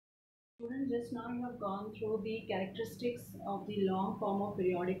Students, just now you have gone through the characteristics of the long form of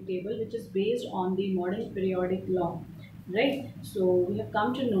periodic table, which is based on the modern periodic law, right? So we have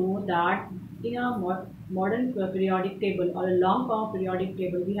come to know that in a modern periodic table or a long form periodic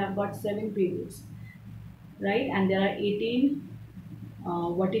table, we have got 7 periods, right? And there are 18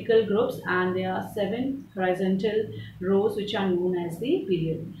 vertical groups and there are 7 horizontal rows which are known as the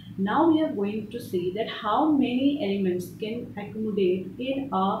period. Now we are going to see that how many elements can accommodate in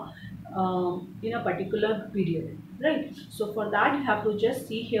a particular period, right? So for that you have to just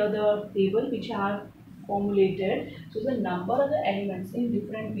see here the table which I have formulated. So the number of the elements in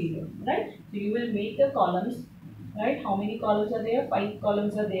different period, right? So you will make the columns, right? How many columns are there? 5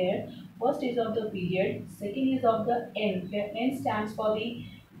 columns are there. First is of the period, second is of the n, where n stands for the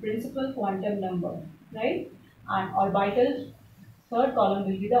principal quantum number, right? And orbital, third column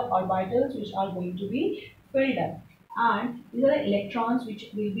will be the orbitals which are going to be filled up. And these are the electrons which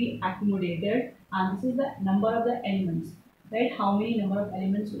will be accommodated, and this is the number of the elements, right? How many number of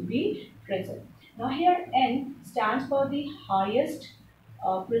elements will be present. Now here n stands for the highest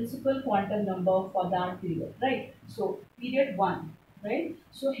principal quantum number for that period, right? So period 1, right?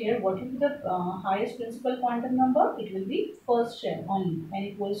 So here what will be the highest principal quantum number? It will be first shell only, n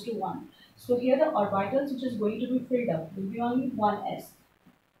equals to 1. So here the orbitals which is going to be filled up will be only 1s,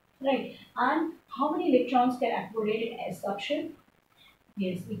 right? And how many electrons can accommodate in s subshell?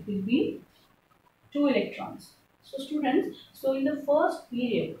 Yes, it will be 2 electrons. So students, so in the first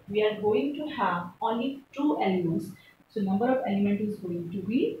period, we are going to have only 2 elements. So number of elements is going to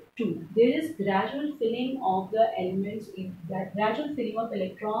be 2. There is gradual filling of the elements in that gradual filling of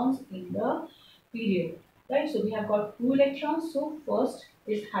electrons in the period. Right? So we have got 2 electrons. So first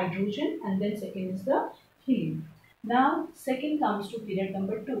is hydrogen and then second is the helium. Now second comes to period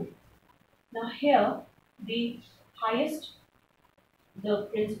number 2. Now here the highest, the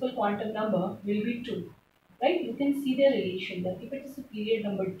principal quantum number will be 2, right? You can see the relation that if it is a period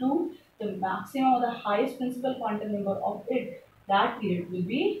number 2, the maximum or the highest principal quantum number of it, that period will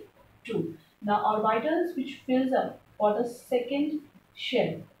be 2. Now orbitals which fills up for the second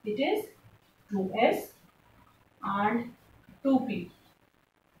shell, it is 2s and 2p,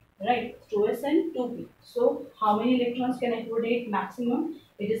 right? 2s and 2p. So how many electrons can accommodate maximum?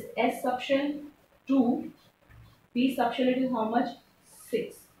 It is s subshell 2, p subshell it is how much?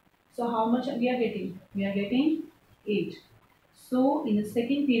 6. So how much we are getting? We are getting 8. So in the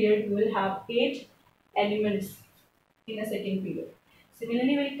second period, we will have 8 elements in a second period.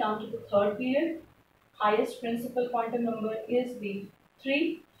 Similarly, when we come to the third period, highest principal quantum number is the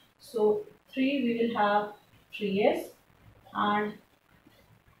 3. So 3 we will have 3s and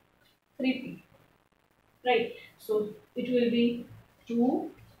 3p. Right. So it will be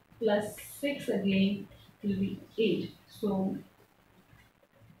 2 plus 6 again will be 8. So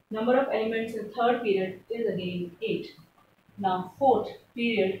number of elements in third period is again 8. Now fourth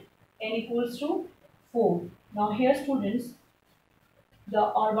period, n equals to 4. Now here students,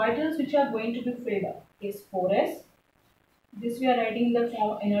 the orbitals which are going to be filled up is 4s. This we are writing in the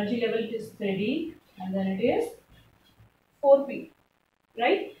form energy level, it is 3d and then it is 4p,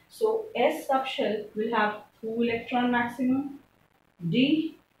 right? So s subshell will have 2 electron maximum,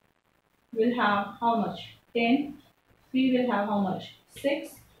 d will have how much? 10, p will have how much?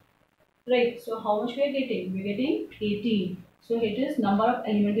 6. Right, so how much we are getting? We are getting 18. So it is number of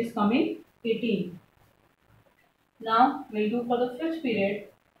element is coming 18. Now we'll do for the fifth period.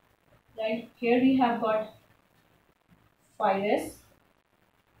 Right, here we have got 5s,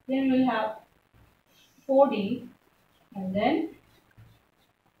 then we'll have 4d and then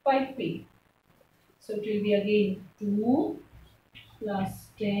 5p. So it will be again 2 plus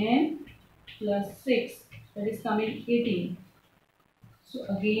 10 plus 6, that is coming 18. So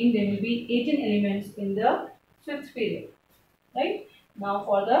again there will be 18 elements in the fifth period. Right? Now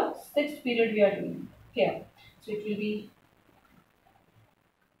for the sixth period we are doing here. So it will be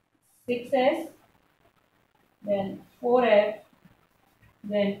 6s, then 4f,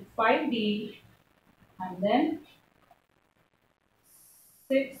 then 5d, and then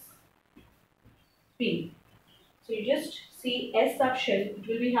 6p. So you just see S subshell, it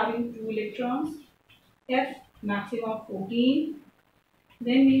will be having 2 electrons, F maximum of 14,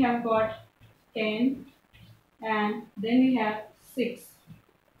 then we have got 10, and then we have 6.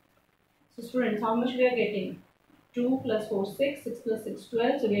 So students, how much we are getting? 2 plus 4, 6, 6 plus 6,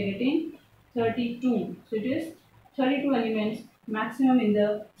 12. So we are getting 32. So it is 32 elements maximum in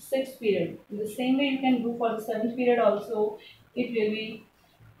the sixth period. In the same way you can do for the seventh period also. It will be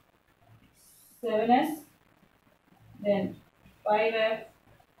 7s, then 5f,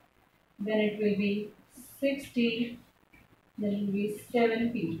 then it will be 60, then it will be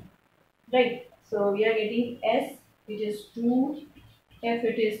 7p. right? So we are getting S, which is 2, F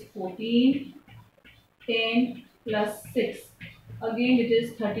it is 14, 10 plus 6. Again it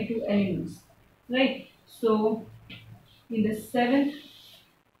is 32 elements, right? So in the 7th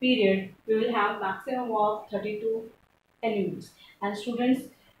period, we will have maximum of 32 elements. And students,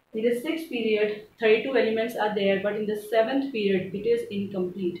 in the 6th period, 32 elements are there, but in the 7th period, it is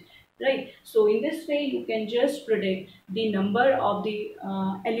incomplete, right? So in this way, you can just predict the number of the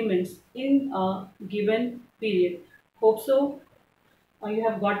elements in a given period. Hope so you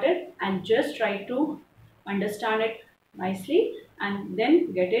have got it, and just try to understand it nicely and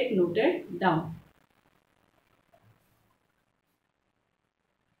then get it noted down.